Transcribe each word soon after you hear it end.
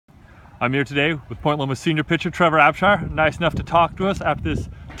I'm here today with Point Loma senior pitcher Trevor Abshire, nice enough to talk to us after this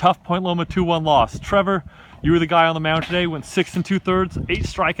tough Point Loma 2-1 loss. Trevor, you were the guy on the mound today, went 6 2/3, 8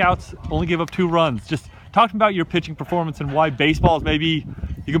 strikeouts, only gave up 2 runs. Just talk about your pitching performance and why baseball is maybe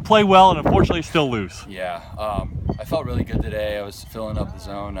you can play well and unfortunately still lose. Yeah, I felt really good today. I was filling up the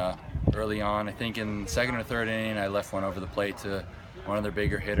zone early on. I think in the second or third inning, I left one over the plate to one of their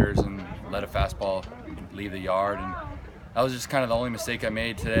bigger hitters and let a fastball leave the yard. And that was just kind of the only mistake I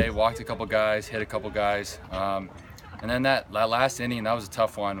made today. Walked a couple guys, hit a couple guys. And then that last inning, that was a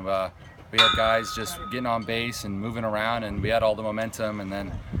tough one. We had guys just getting on base and moving around, and we had all the momentum, and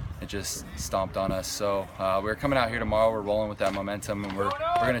then it just stomped on us. So we're coming out here tomorrow. We're rolling with that momentum, and we're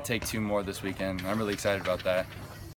going to take 2 more this weekend. I'm really excited about that.